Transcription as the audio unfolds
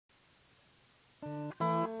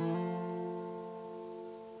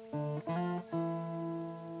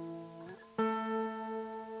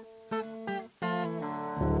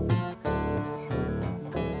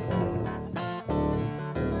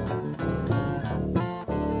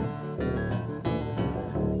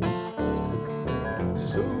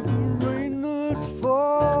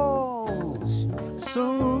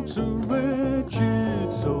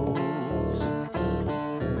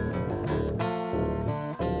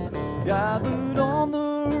gathered on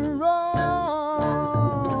the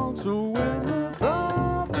rock. So when the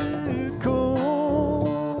prophet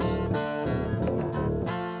calls,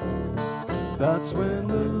 that's when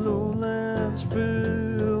the lowlands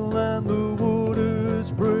fill and the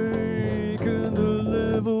waters break and the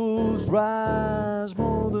levels rise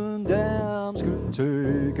more than dams can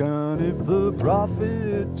take. And if the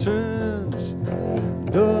prophet turns,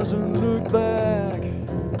 doesn't look back,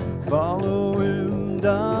 follow him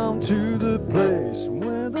down to the place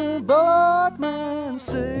where the boatman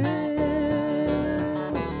sails.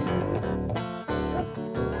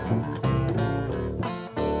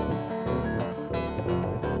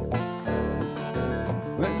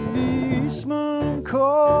 When the eastman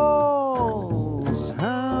calls,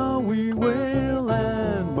 how we wail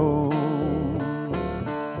and moan.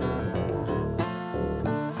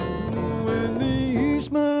 When the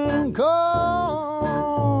eastman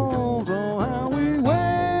calls, oh how we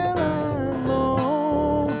wail and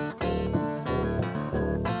moan.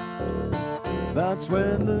 That's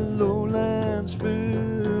when the lowlands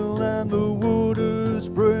fill and the waters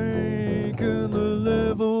break and the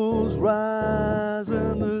levels rise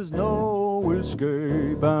and there's no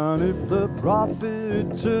escape. And if the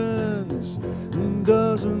prophet turns and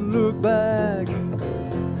doesn't look back,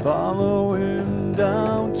 follow him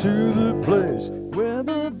down to the place where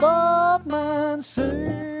the boatman sails.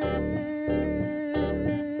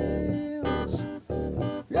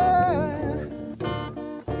 Yeah.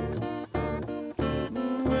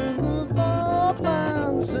 When the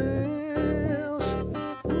boatman sails.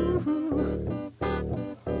 Ooh.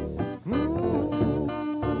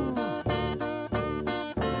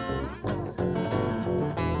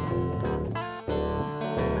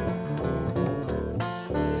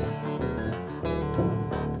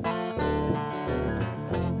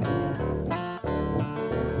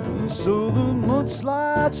 So the mud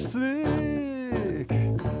slides thick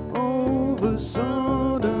over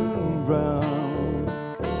sodden ground.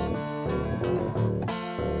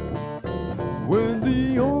 When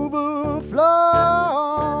the overflows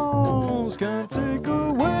can't take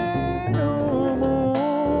away no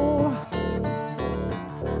more,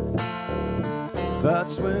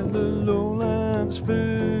 that's when the lowlands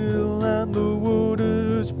fill and the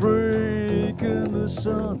waters break and the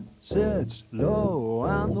sun sets low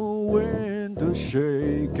and the wind to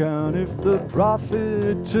shake. And if the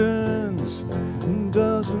prophet turns and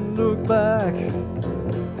doesn't look back,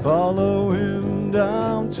 follow him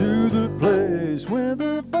down to the place where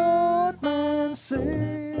the boatman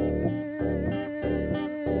sails.